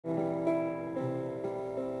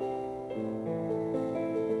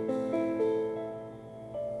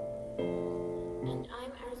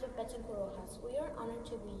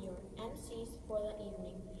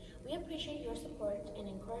appreciate your support and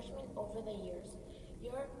encouragement over the years.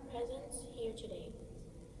 Your presence here today.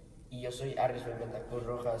 Y yo soy Aris Cruz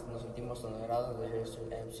Rojas. Nos sentimos honorados de ser su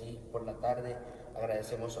MC por la tarde.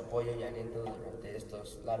 Agradecemos su apoyo y aliento durante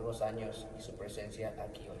estos largos años y su presencia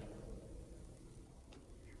aquí hoy.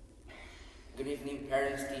 Good evening,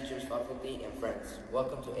 parents, teachers, faculty, and friends.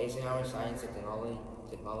 Welcome to Eisenhower Science and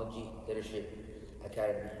Technology Leadership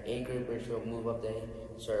Academy, 8th grade virtual move-up day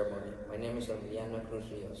ceremony. My name is Emiliano Cruz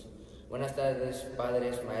Rios. Buenas tardes,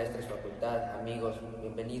 padres, maestros, facultad, amigos.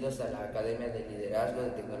 Bienvenidos a la Academia de Liderazgo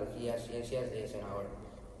de Tecnología, Ciencias de Eisenhower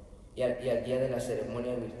y al día de la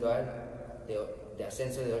ceremonia virtual de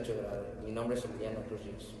ascenso de 8 grados. Mi nombre es Emiliano Cruz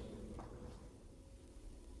Rios.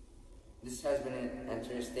 This has been an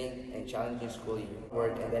interesting and challenging school year.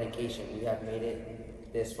 Work and dedication, we have made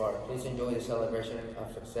it this far. Please enjoy the celebration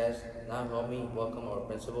of success. Now help me welcome our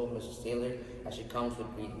principal, Mrs. Taylor, as she comes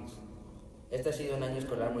with greetings. Este ha sido un año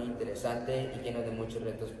escolar muy interesante y lleno de muchos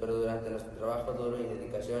retos, pero durante nuestro trabajo duro y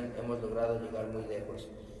dedicación hemos logrado llegar muy lejos.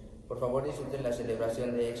 Por favor, disfruten la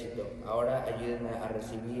celebración de éxito. Ahora ayúdenme a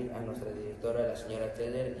recibir a nuestra directora, la señora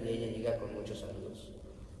Taylor, y ella llega con muchos saludos.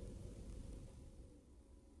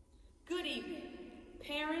 Good evening,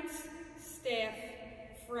 parents, staff,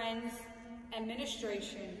 friends,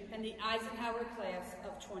 administration, and the Eisenhower class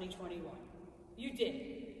of 2021. You did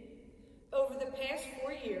it. Over the past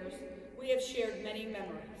 4 years, we have shared many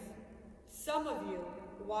memories. Some of you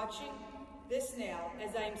watching this now,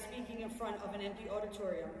 as I am speaking in front of an empty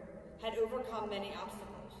auditorium, had overcome many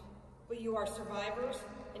obstacles, but you are survivors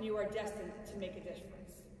and you are destined to make a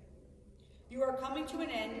difference. You are coming to an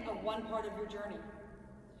end of one part of your journey,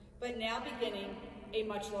 but now beginning a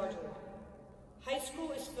much larger one. High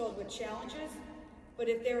school is filled with challenges, but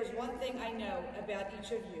if there is one thing I know about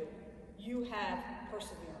each of you, you have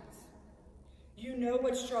perseverance. You know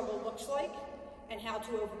what struggle looks like and how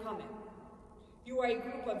to overcome it. You are a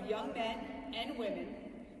group of young men and women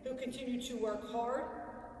who continue to work hard,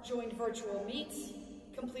 joined virtual meets,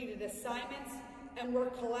 completed assignments, and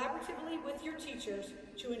work collaboratively with your teachers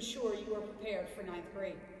to ensure you are prepared for 9th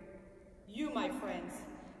grade. You, my friends,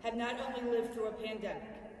 have not only lived through a pandemic,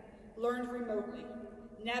 learned remotely,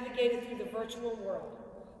 navigated through the virtual world,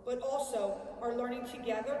 but also are learning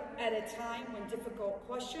together at a time when difficult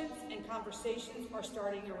questions and conversations are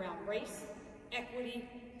starting around race, equity,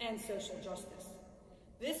 and social justice.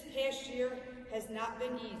 This past year has not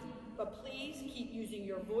been easy, but please keep using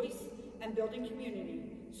your voice and building community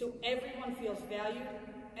so everyone feels valued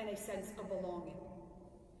and a sense of belonging.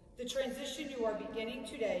 The transition you are beginning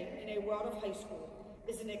today in a world of high school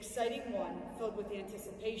is an exciting one filled with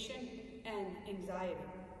anticipation and anxiety.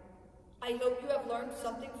 I hope you have learned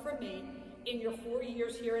something from me in your 4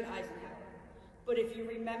 years here at Eisenhower. But if you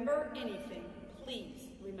remember anything, please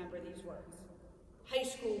remember these words. High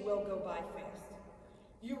school will go by fast.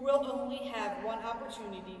 You will only have one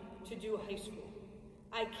opportunity to do high school.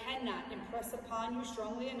 I cannot impress upon you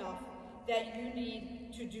strongly enough that you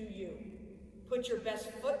need to do you. Put your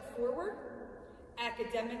best foot forward,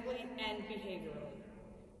 academically and behaviorally.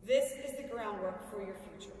 This is the groundwork for your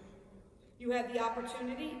future. You have the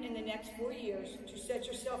opportunity in the next 4 years to set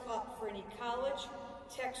yourself up for any college,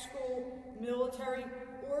 tech school, military,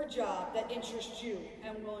 or job that interests you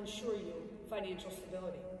and will ensure you financial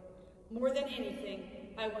stability. More than anything,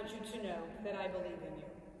 I want you to know that I believe in you.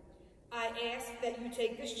 I ask that you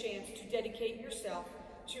take this chance to dedicate yourself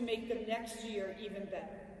to make the next year even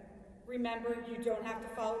better. Remember, you don't have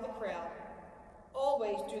to follow the crowd.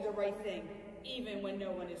 Always do the right thing, even when no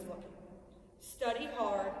one is looking. Study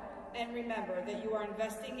hard, and remember that you are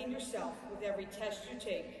investing in yourself with every test you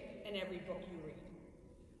take and every book you read.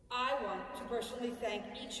 I want to personally thank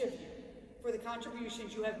each of you for the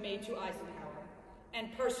contributions you have made to Eisenhower,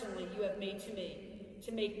 and personally you have made to me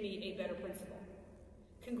to make me a better principal.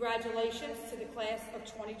 Congratulations to the class of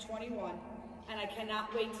 2021, and I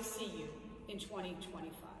cannot wait to see you in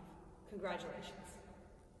 2025. Congratulations.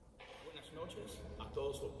 Buenas noches a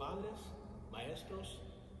todos los padres, maestros,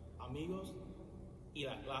 amigos, y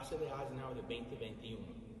la clase de Eisenhower de 2021.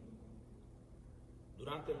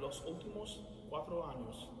 Durante los últimos 4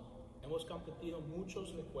 años hemos compartido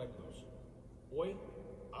muchos recuerdos. Hoy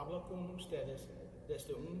hablo con ustedes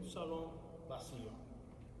desde un salón vacío,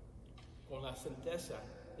 con la certeza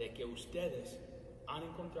de que ustedes han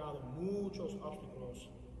encontrado muchos obstáculos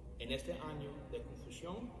en este año de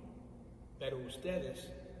confusión, pero ustedes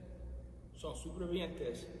son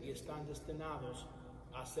supervivientes y están destinados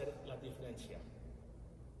a hacer la diferencia.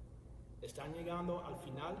 Están llegando al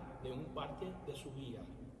final de un parte de su vida,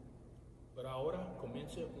 pero ahora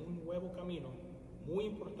comienza un nuevo camino muy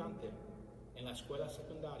importante en la escuela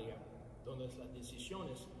secundaria, donde las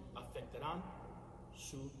decisiones afectarán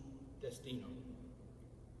su destino.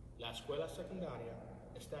 La escuela secundaria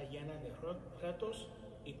está llena de retos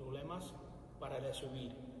y problemas para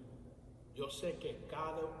resolver. Yo sé que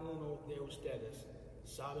cada uno de ustedes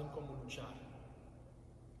saben cómo luchar.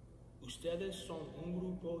 Ustedes son un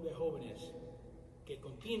grupo de jóvenes que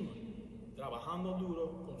continúan trabajando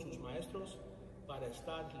duro con sus maestros para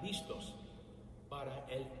estar listos para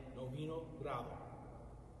el 9º grado.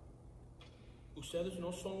 Ustedes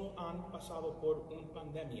no solo han pasado por una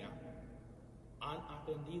pandemia, han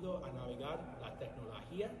aprendido a navegar la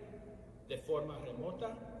tecnología de forma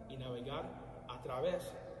remota y navegar a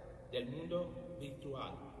través del mundo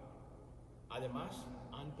virtual. Además,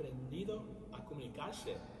 han aprendido a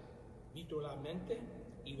comunicarse virtualmente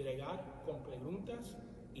y bregar con preguntas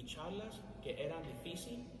y charlas que eran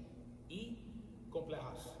difíciles y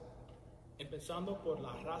complejas, empezando por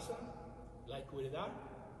la raza, la equidad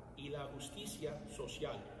y la justicia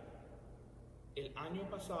social. El año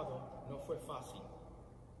pasado no fue fácil,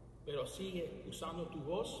 pero sigue usando tu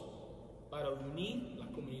voz para unir la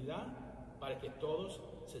comunidad para que todos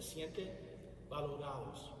se sienten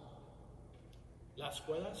valorados. La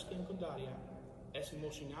escuela secundaria es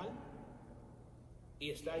emocional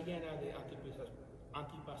y está llena de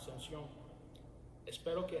anticipación.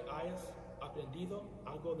 Espero que hayas aprendido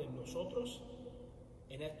algo de nosotros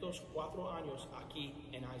en estos 4 años aquí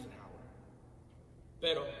en Eisenhower.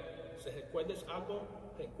 Pero si recuerdas algo,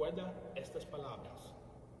 recuerda estas palabras.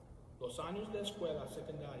 Los años de escuela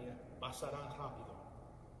secundaria pasarán rápido.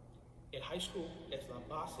 El high school es la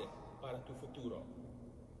base para tu futuro.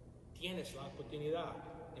 Tienes la oportunidad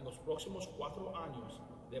en los próximos 4 años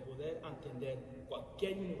de poder entender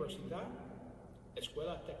cualquier universidad,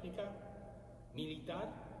 escuela técnica, militar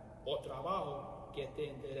o trabajo que te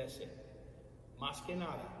interese. Más que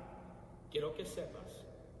nada, quiero que sepas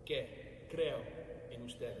que creo en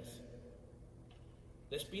ustedes.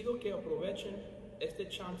 Les pido que aprovechen este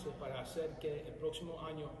chance para hacer que el próximo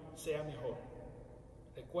año sea mejor.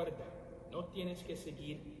 Recuerda, no tienes que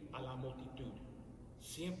seguir a la multitud,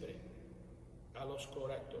 siempre a los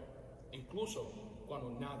correctos, incluso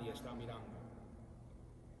cuando nadie está mirando.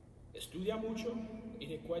 Estudia mucho y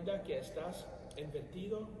recuerda que estás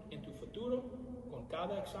invertido en tu futuro con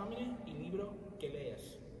cada examen y libro que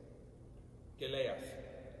leas.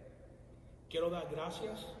 Quiero dar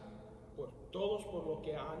gracias por todos por lo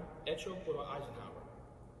que han hecho por Eisenhower.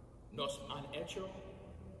 Nos han hecho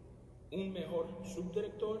un mejor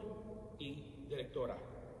subdirector y directora.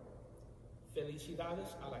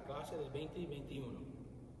 Felicidades a la clase de 2021.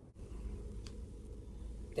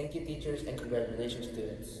 Thank you, teachers, and congratulations,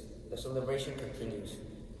 students. The celebration continues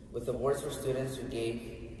with awards for students who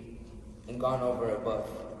gave and gone over above.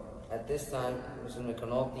 At this time, Mrs.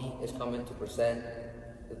 McAnulty is coming to present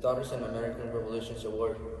the Daughters in American Revolutions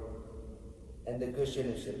Award and the Good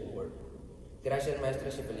Studentship Award. Gracias,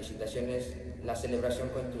 maestros, y felicitaciones. La celebración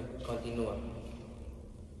continúa.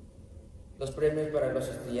 Los premios para los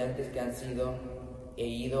estudiantes que han sido e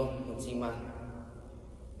ido encima.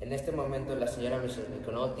 En este momento, la señora Mrs.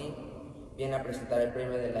 McAnulty viene a presentar el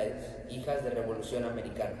premio de las Hijas de Revolución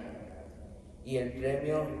Americana y el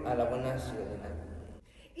premio a la Buena Ciudadanía.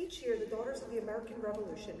 Each year, the Daughters of the American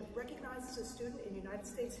Revolution recognizes a student in United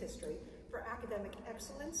States history for academic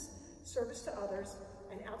excellence, service to others,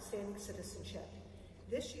 and outstanding citizenship.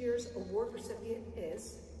 This year's award recipient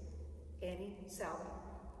is Annie Salva.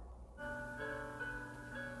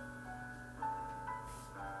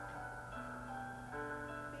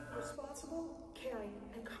 Being a responsible, caring,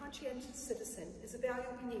 and conscientious citizen is a value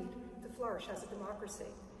we need to flourish as a democracy.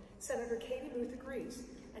 Senator Katie Muth agrees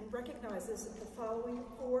and recognizes the following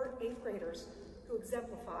 4 8th graders who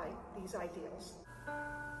exemplify these ideals.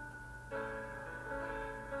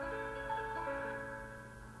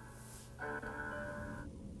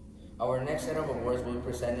 Our next set of awards will be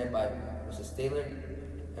presented by Mrs. Taylor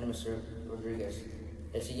and Mr. Rodriguez.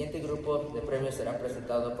 El siguiente grupo de premios será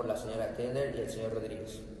presentado por la señora Taylor y el señor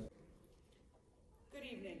Rodríguez. Good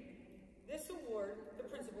evening. This award, the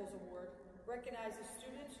Principal's Award, recognizes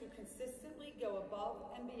students who consistently go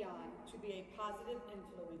above and beyond to be a positive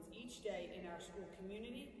influence each day in our school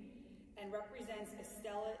community and represents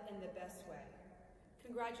ESTLA in the best way.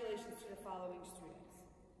 Congratulations to the following students: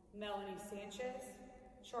 Melanie Sanchez,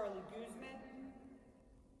 Charlie Guzman,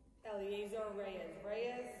 Eleazar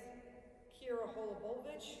Reyes, Kira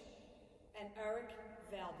Holubovich, and Eric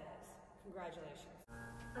Valdez. Congratulations.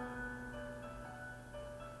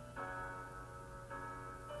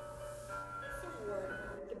 This award,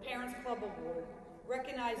 the Parents Club Award,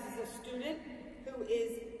 recognizes a student who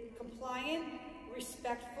is compliant,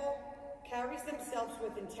 respectful, carries themselves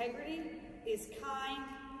with integrity, is kind,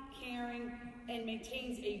 caring, and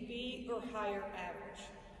maintains a B or higher average.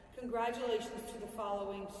 Congratulations to the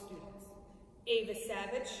following students: Ava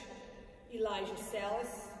Savage, Elijah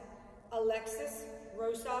Salas, Alexis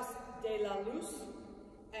Rosas de la Luz,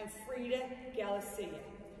 and Frida Galicia.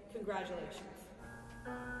 Congratulations.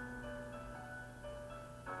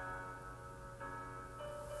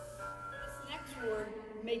 This next award,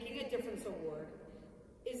 Making a Difference Award,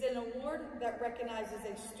 is an award that recognizes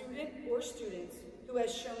a student or students who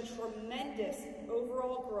has shown tremendous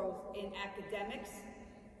overall growth in academics,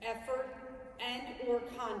 effort, and or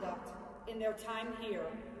conduct in their time here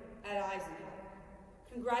at Eisenhower.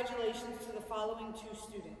 Congratulations to the following two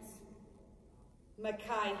students: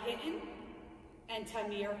 Makai Hinton and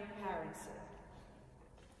Tamir Harrison.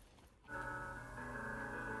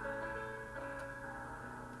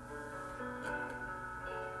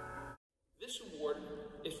 This award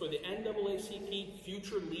is for the NAACP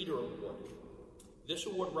Future Leader Award. This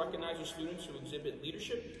award recognizes students who exhibit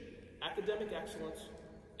leadership, academic excellence,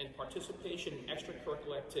 and participation in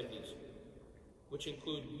extracurricular activities, which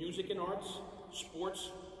include music and arts,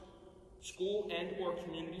 sports, school and or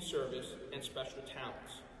community service, and special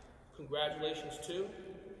talents. Congratulations to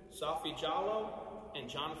Safi Jallo and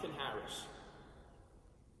Jonathan Harris.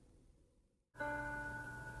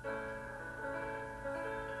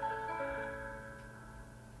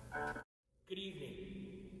 Good evening.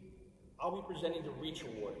 I'll be presenting the REACH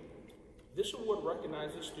Award. This award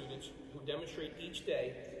recognizes students who demonstrate each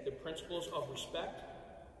day the principles of respect,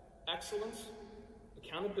 excellence,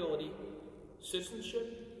 accountability,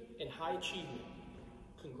 citizenship, and high achievement.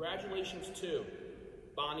 Congratulations to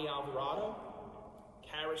Bonnie Alvarado,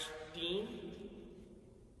 Karis Dean,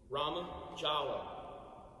 Rama Jallo,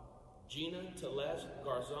 Gina Telez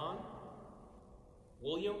Garzon,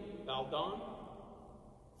 William Baldon,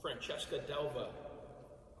 Francesca Delva,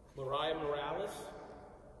 Mariah Morales,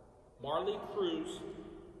 Marley Cruz,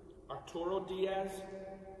 Arturo Diaz,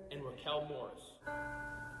 and Raquel Morris.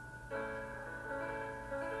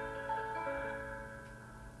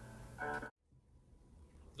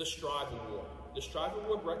 The Strive Award. The Strive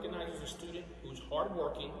Award recognizes a student who is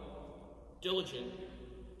hardworking, diligent,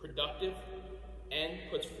 productive, and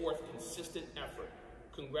puts forth consistent effort.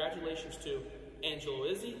 Congratulations to Angela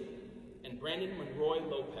Izzy and Brandon Monroy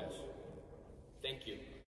Lopez. Thank you.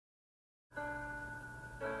 The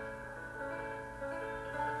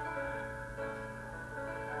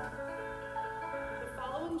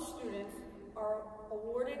following students are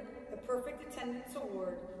awarded the Perfect Attendance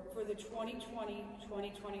Award for the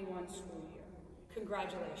 2020-2021 school year.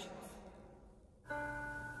 Congratulations.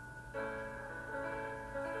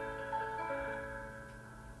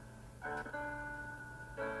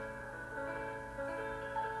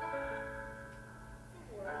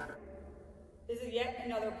 Is yet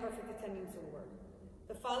another Perfect Attendance Award.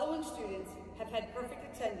 The following students have had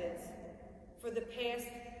perfect attendance for the past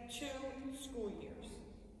 2 school years: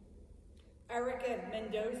 Erica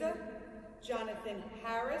Mendoza, Jonathan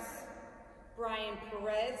Harris, Brian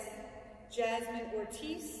Perez, Jasmine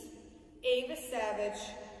Ortiz, Ava Savage,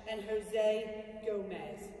 and Jose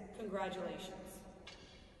Gomez. Congratulations.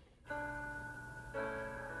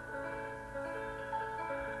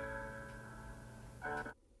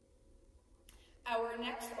 Our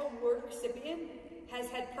next award recipient has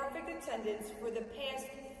had perfect attendance for the past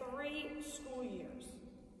 3 school years.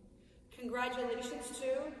 Congratulations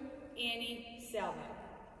to Annie Salvo.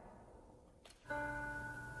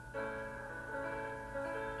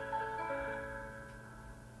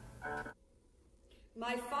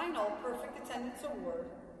 My final perfect attendance award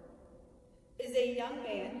is a young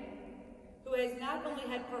man who has not only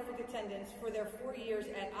had perfect attendance for their 4 years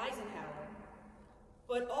at Eisenhower,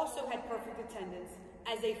 but also had perfect attendance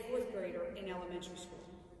as a 4th grader in elementary school.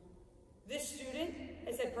 This student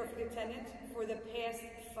has had perfect attendance for the past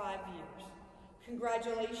 5 years.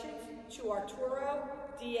 Congratulations to Arturo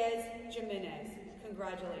Diaz Jimenez.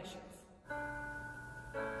 Congratulations.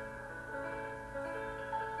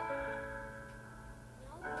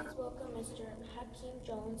 Now please welcome Mr. Hakeem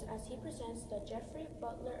Jones as he presents the Jeffrey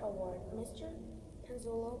Butler Award. Mr.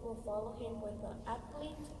 Canzulo will follow him with the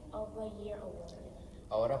Athlete of the Year Award.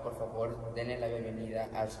 Ahora, por favor, denle la bienvenida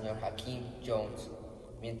al señor Hakeem Jones.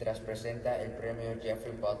 Mientras presenta el premio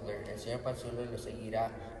Jeffrey Butler, el señor Panzulo lo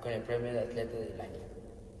seguirá con el premio de Atleta del Año.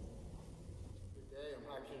 Good day, I'm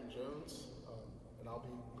Hakeem Jones, and I'll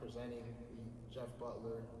be presenting the Jeff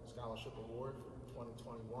Butler Scholarship Award for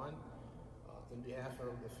 2021. On behalf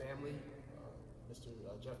of the family, Mr.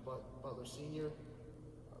 Jeff Butler Sr.,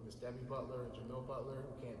 Ms. Debbie Butler and Jamil Butler,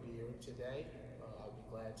 who can't be here today, I'll be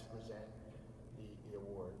glad to present the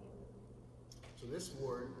award. So this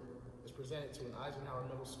award is presented to an Eisenhower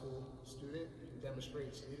Middle School student who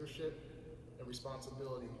demonstrates leadership and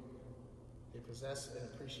responsibility. They possess an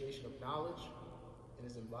appreciation of knowledge and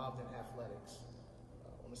is involved in athletics. I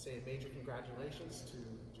want to say a major congratulations to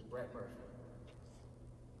Brett Murphy.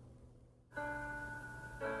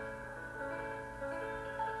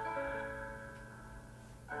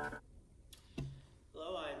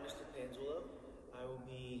 Hello, I'm Mr. Panzullo. I will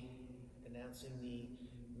be announcing the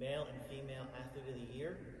Male and Female Athlete of the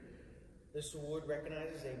Year. This award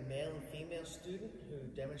recognizes a male and female student who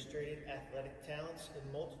demonstrated athletic talents in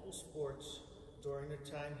multiple sports during their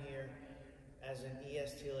time here as an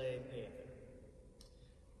ESTLA Panther.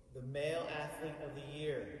 The Male Athlete of the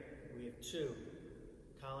Year, we have two,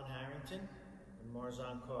 Colin Harrington and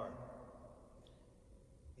Marzon Carr.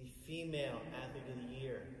 The Female Athlete of the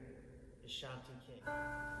Year is Shanti King.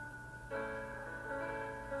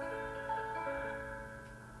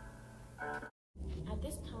 At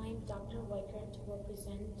this time, Dr. Weichert will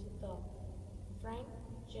present the Frank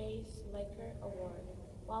J. Slaker Award.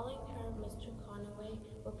 Following her, Mr. Conaway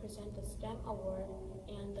will present the STEM Award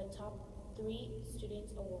and the Top 3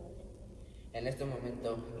 Students Award. En este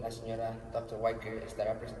momento, la señora Dr. Weichert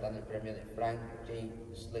estará presentando el premio de Frank J.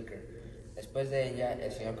 Slaker. Después de ella,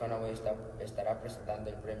 el señor Conaway estará presentando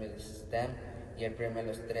el premio de STEM y el premio a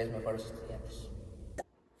los 3 mejores estudiantes.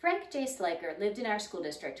 Frank J. Slaker lived in our school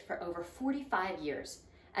district for over 45 years.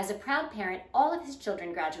 As a proud parent, all of his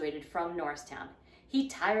children graduated from Norristown. He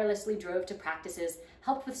tirelessly drove to practices,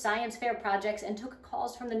 helped with science fair projects, and took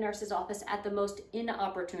calls from the nurse's office at the most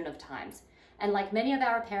inopportune of times. And like many of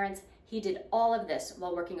our parents, he did all of this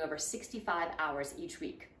while working over 65 hours each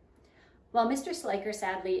week. While Mr. Slaker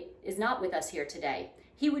sadly is not with us here today,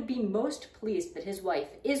 he would be most pleased that his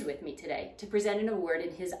wife is with me today to present an award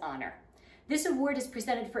in his honor. This award is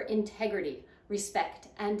presented for integrity, respect,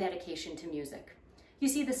 and dedication to music. You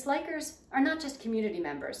see, the Slakers are not just community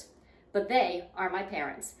members, but they are my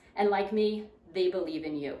parents, and like me, they believe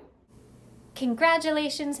in you.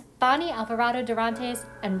 Congratulations, Bonnie Alvarado Durantes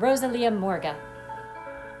and Rosalia Morga.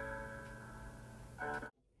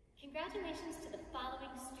 Congratulations to the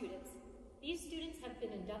following students. These students have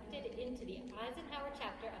been inducted into the Eisenhower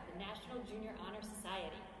chapter of the National Junior Honor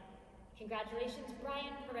Society. Congratulations,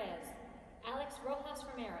 Brian Perez, Alex Rojas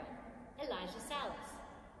Romero, Elijah Salas,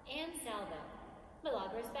 Ann Salvo,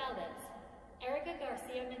 Milagros Valdez, Erica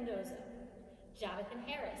Garcia Mendoza, Jonathan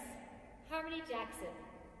Harris, Harmony Jackson,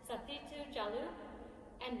 Sathitu Jalu,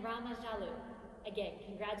 and Rama Jalu. Again,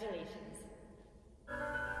 congratulations.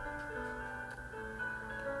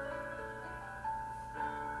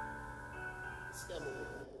 STEM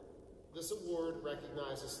Award. This award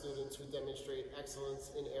recognizes students who demonstrate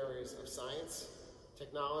excellence in areas of science,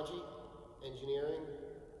 technology, engineering,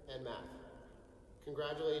 and math.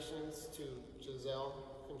 Congratulations to Giselle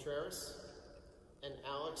Contreras and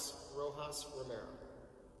Alex Rojas Romero.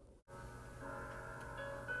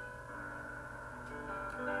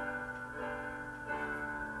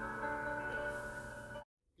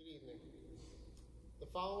 Good evening. The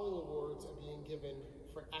following awards are being given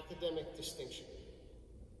for academic distinction.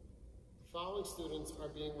 The following students are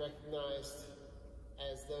being recognized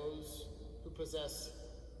as those who possess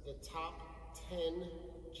the top 10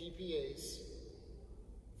 GPAs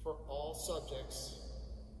for all subjects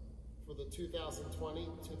for the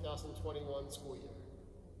 2020-2021 school year.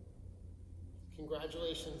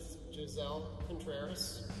 Congratulations, Giselle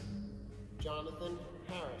Contreras, Jonathan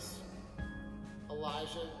Harris,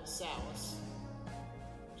 Elijah Salas,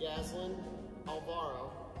 Jaslyn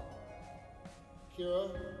Alvaro, Kira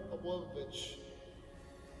Oblovich,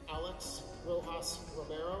 Alex Rojas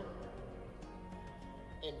Romero,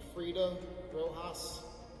 and Frida Rojas.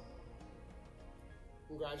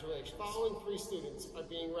 Congratulations. The following 3 students are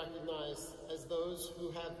being recognized as those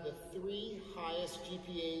who have the 3 highest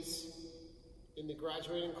GPAs in the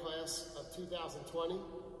graduating class of 2020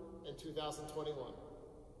 and 2021.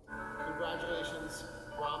 Congratulations,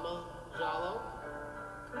 Rama Jalo,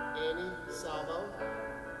 Annie Salvo,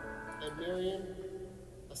 and Miriam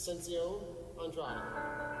Ascension Andrade.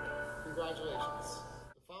 Congratulations.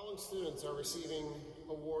 The following students are receiving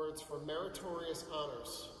awards for meritorious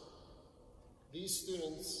honors. These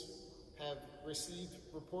students have received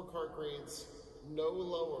report card grades no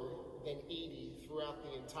lower than 80 throughout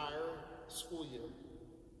the entire school year.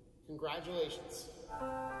 Congratulations.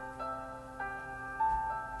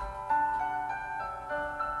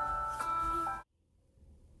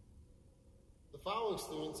 The following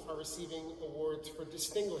students are receiving awards for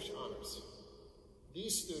distinguished honors.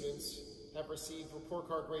 These students have received report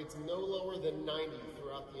card grades no lower than 90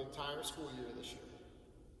 throughout the entire school year this year.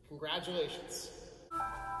 Congratulations.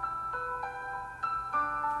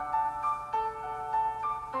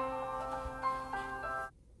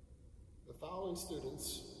 following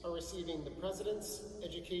students are receiving the President's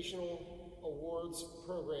Educational Awards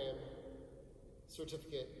Program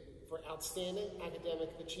Certificate for Outstanding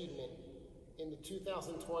Academic Achievement in the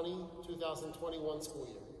 2020-2021 school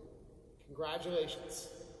year. Congratulations.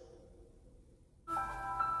 The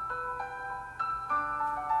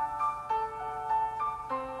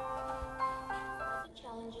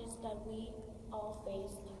challenges that we all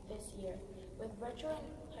faced this year. With virtual and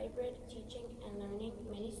hybrid teaching and learning,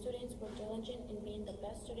 many students were diligent in being the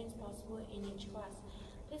best students possible in each class.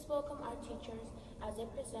 Please welcome our teachers as they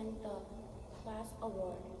present the class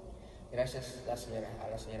award. Gracias a la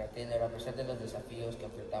señora Taylor. A pesar de los desafíos que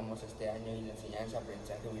enfrentamos este año y la enseñanza,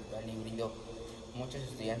 aprendizaje virtual y híbrido, muchos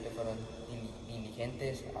estudiantes fueron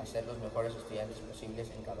diligentes a ser los mejores estudiantes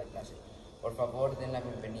posibles en cada clase. Por favor, den la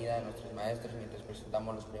bienvenida a nuestros maestros mientras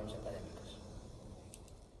presentamos los premios académicos.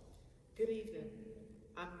 Good evening.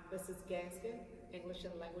 I'm Mrs. Gaskin, English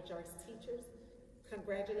and Language Arts teachers.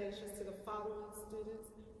 Congratulations to the following students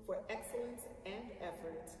for excellence and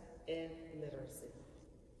effort in literacy.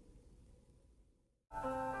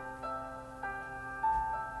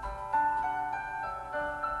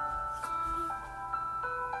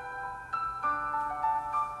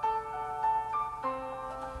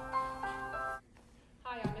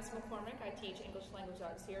 Hi, I'm Ms. McCormick. I teach English Language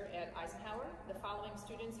Arts here at Eisenhower. The following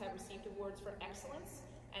students have received awards for excellence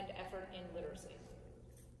and effort in literacy.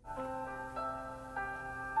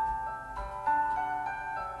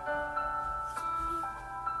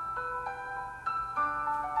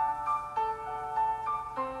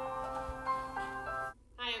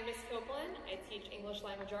 I teach English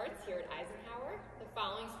Language Arts here at Eisenhower. The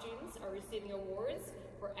following students are receiving awards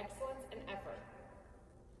for excellence and effort.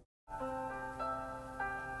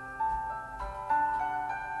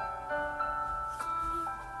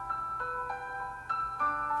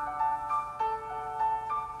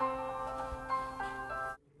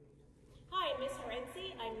 Hi, Ms.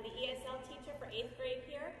 Horenzi. I'm the ESL teacher for 8th grade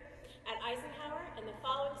here at Eisenhower, and the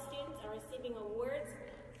following students are receiving awards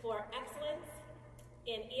for excellence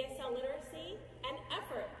in ESL literacy and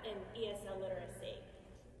effort in ESL literacy.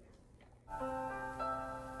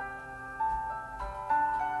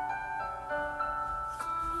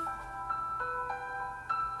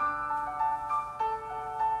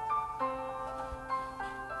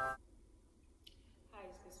 Hi,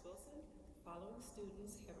 it's Ms. Wilson. The following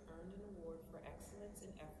students have earned an award for excellence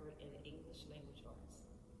and effort in English Language Arts.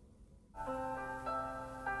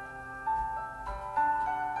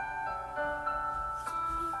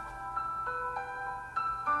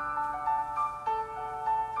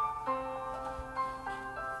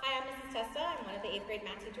 I'm one of the 8th grade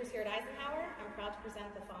math teachers here at Eisenhower. I'm proud to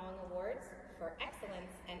present the following awards for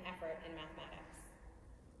excellence and effort in mathematics.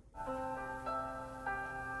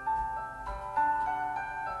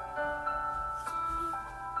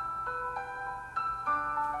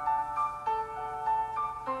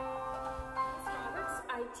 Ms. Roberts,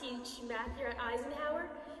 I teach math here at Eisenhower,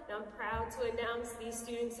 and I'm proud to announce these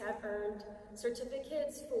students have earned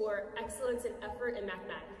certificates for excellence and effort in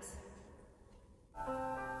mathematics.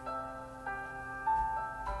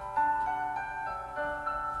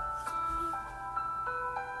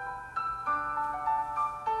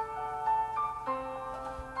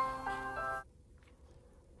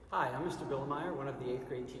 Hi, I'm Mr. Billemeyer, one of the 8th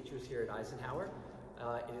grade teachers here at Eisenhower.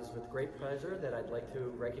 It is with great pleasure that I'd like to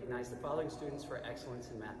recognize the following students for excellence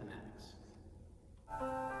in mathematics.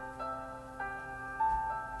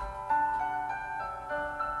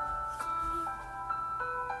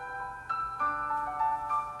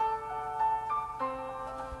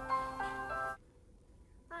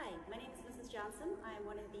 Hi, my name is Mrs. Johnson. I am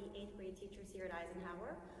one of the 8th grade teachers here at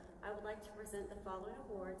Eisenhower. I would like to present the following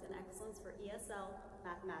awards in excellence for ESL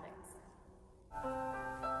mathematics.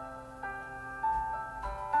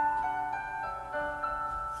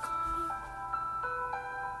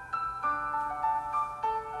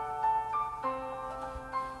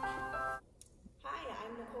 Hi,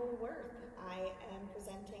 I'm Nicole Worth. I am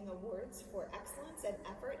presenting awards for excellence and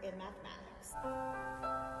effort in mathematics.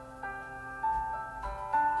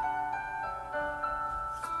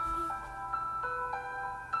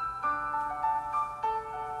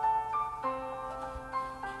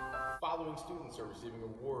 Following students are receiving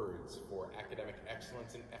awards for academic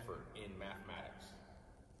excellence and effort in mathematics.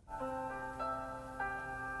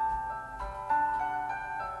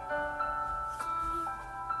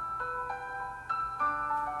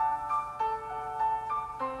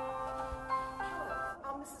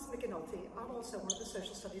 I'm Mrs. McAnulty. I'm also one of the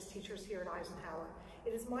social studies teachers here at Eisenhower.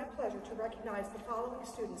 It is my pleasure to recognize the following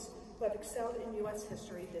students who have excelled in U.S.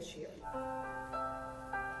 history this year.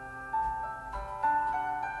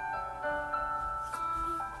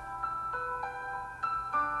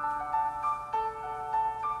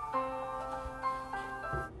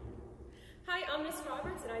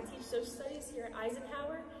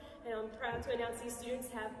 Eisenhower, and I'm proud to announce these students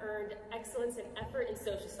have earned excellence and effort in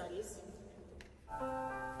social studies.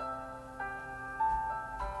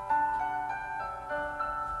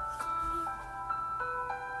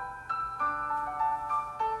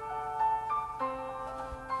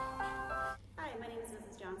 Hi, my name is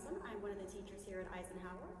Mrs. Johnson. I'm one of the teachers here at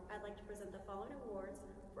Eisenhower. I'd like to present the following awards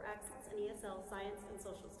for excellence in ESL Science and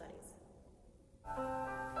Social Studies.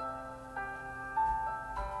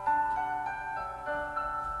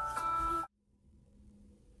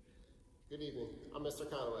 Good evening. I'm Mr.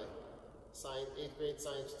 Conaway, 8th grade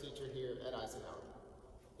science teacher here at Eisenhower.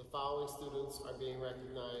 The following students are being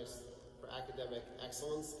recognized for academic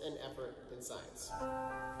excellence and effort in science.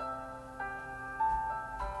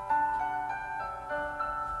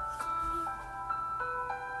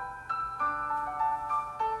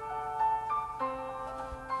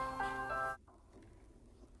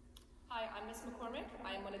 Hi, I'm Ms. McCormick.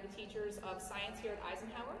 I am one of the teachers of science here at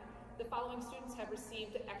Eisenhower. The following students have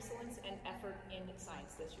received excellence and effort in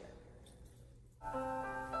science this year.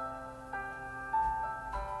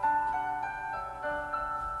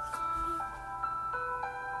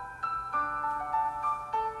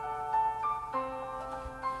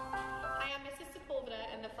 Hi, I'm Mrs. Sepulveda,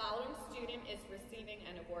 and the following student is receiving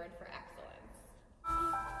an award for excellence.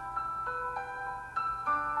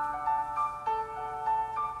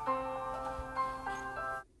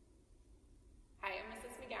 Hi, I'm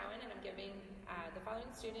Mrs. McGowan, and I'm giving the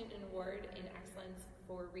following student an award in excellence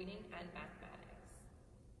for reading and mathematics.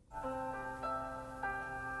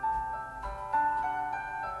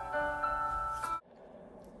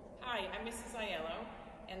 Hi, I'm Mrs. Aiello,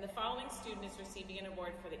 and the following student is receiving an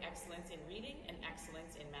award for the excellence in reading and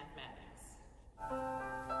excellence in mathematics.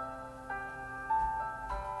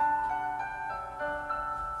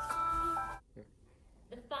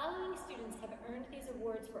 The following students have earned these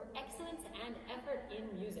awards for excellence and effort in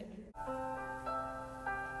music.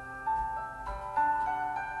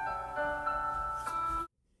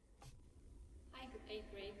 Hi, 8th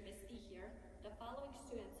grade, Miss E here. The following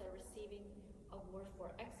students are receiving award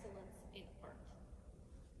for excellence in art.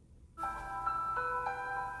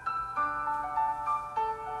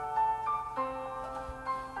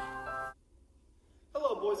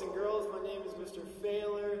 Hello, boys and girls. My name is Mr.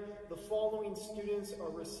 Failer. The following students are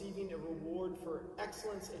receiving a reward for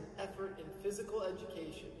excellence in effort in physical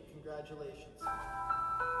education. Congratulations.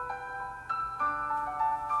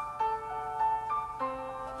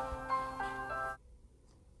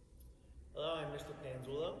 Hello, I'm Mr.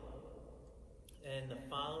 Panzullo, and the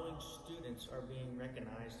following students are being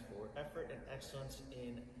recognized for effort and excellence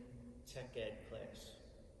in Tech Ed class.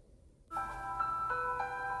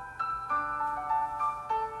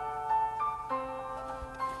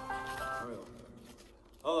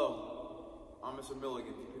 Hello, I'm Mr.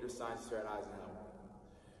 Milligan, computer science here at Eisenhower.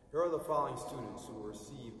 Here are the following students who will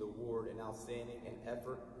receive the award in outstanding in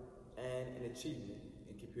effort and in achievement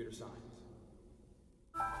in computer science.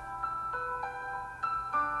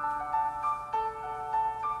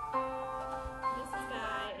 This is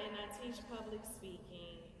Guy, and I teach public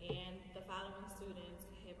speaking, and the following students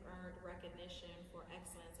have earned recognition for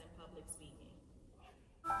excellence in public speaking.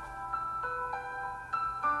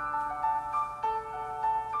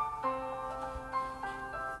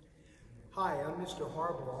 Hi, I'm Mr.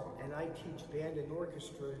 Harbaugh, and I teach band and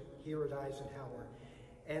orchestra here at Eisenhower.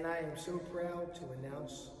 And I am so proud to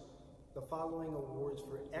announce the following awards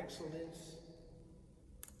for excellence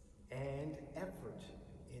and effort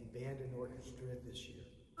in band and orchestra this year.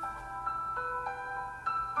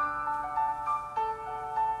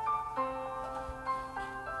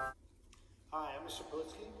 Hi, I'm Mr.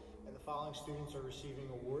 Politsky, and the following students are receiving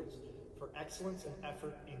awards for excellence and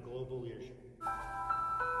effort in global leadership.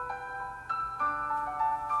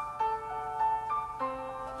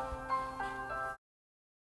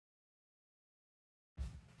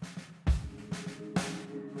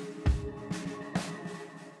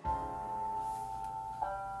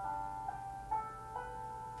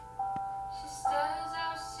 She stares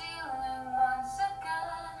our ceiling once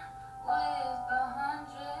again with 100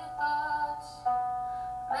 thoughts.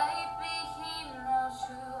 Maybe he knows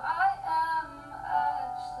who I am,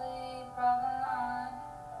 actually probably not.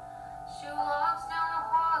 She walks down the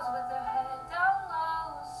halls with her head down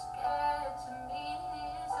low, scared to meet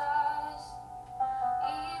his eyes.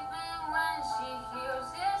 Even when she hears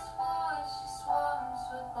his voice, she swarms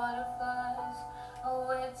with butterflies.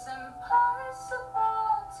 Oh, it's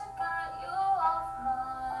impossible to get you off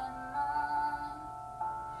my mind.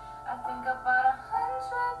 I think about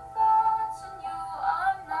 100 thoughts and you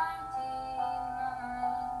are 99.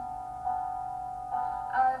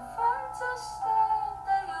 I've understood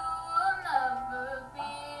that you will never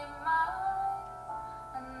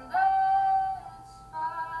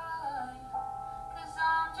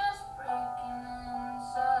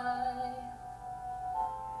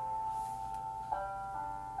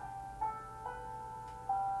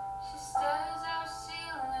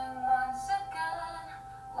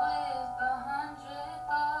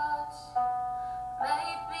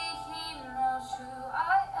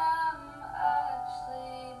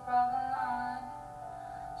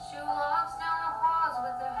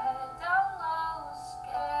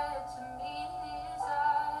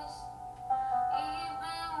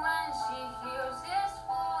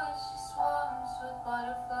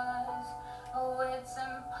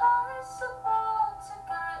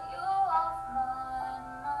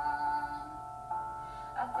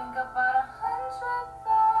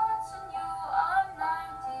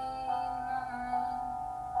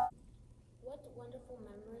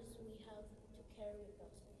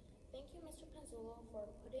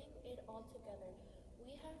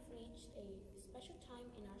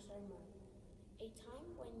ceremony, a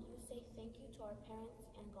time when you say thank you to our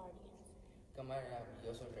parents and guardians. Qué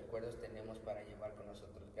maravillosos recuerdos tenemos para llevar con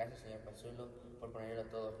nosotros. Gracias, señor Pazulo, por ponerlo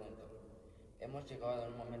todo junto. Hemos llegado a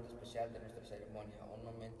un momento especial de nuestra ceremonia, un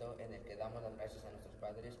momento en el que damos las gracias a nuestros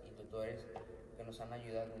padres y tutores que nos han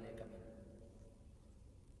ayudado en el camino.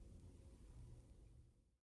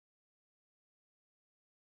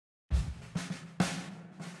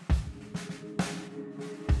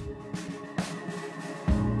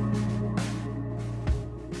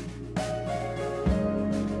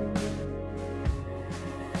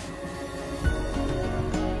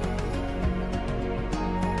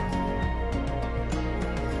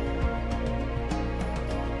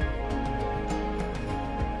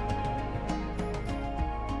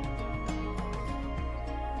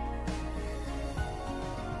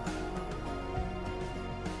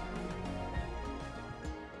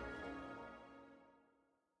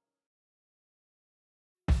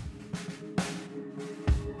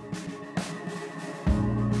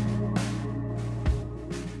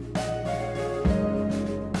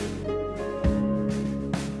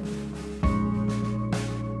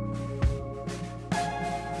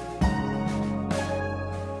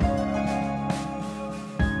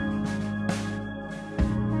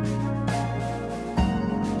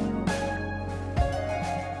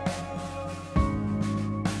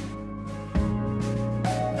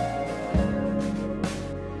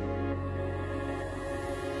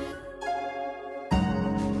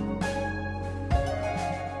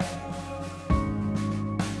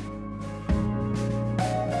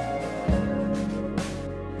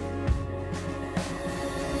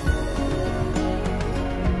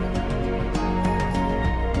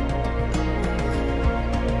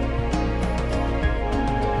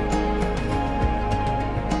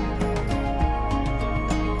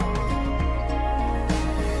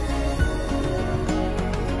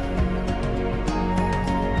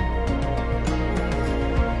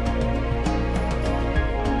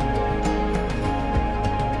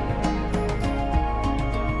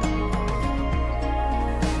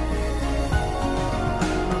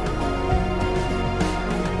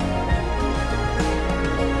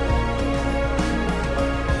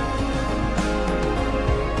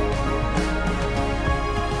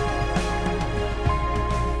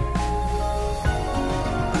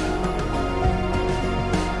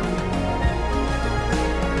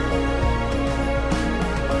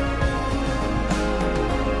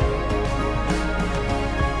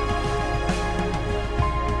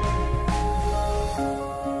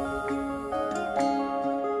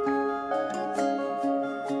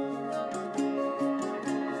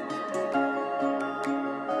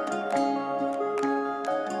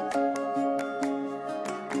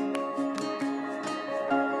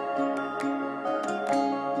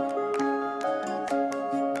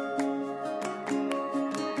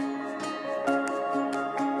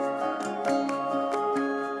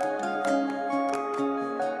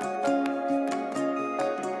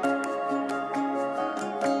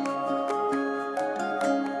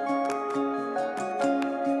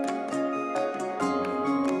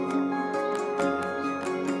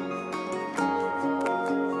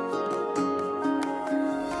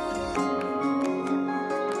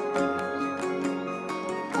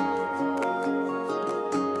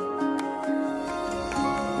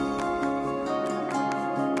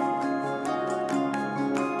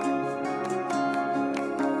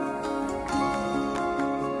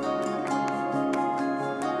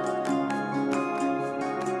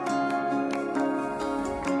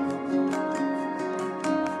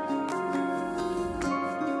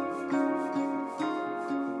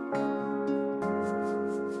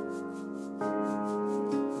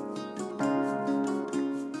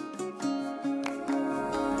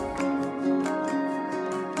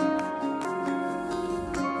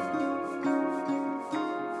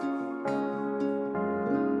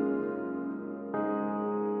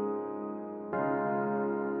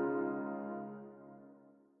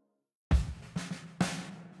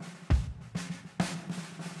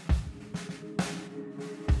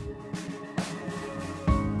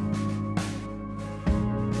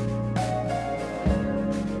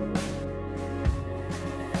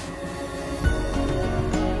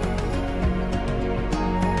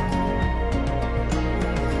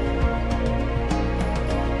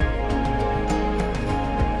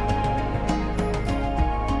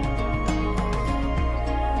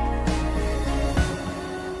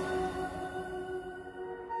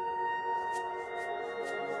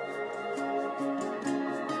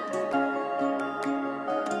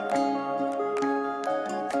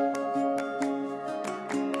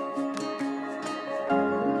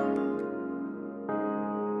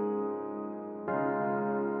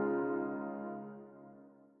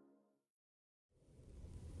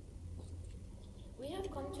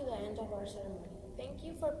 of our ceremony. Thank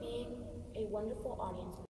you for being a wonderful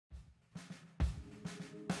audience.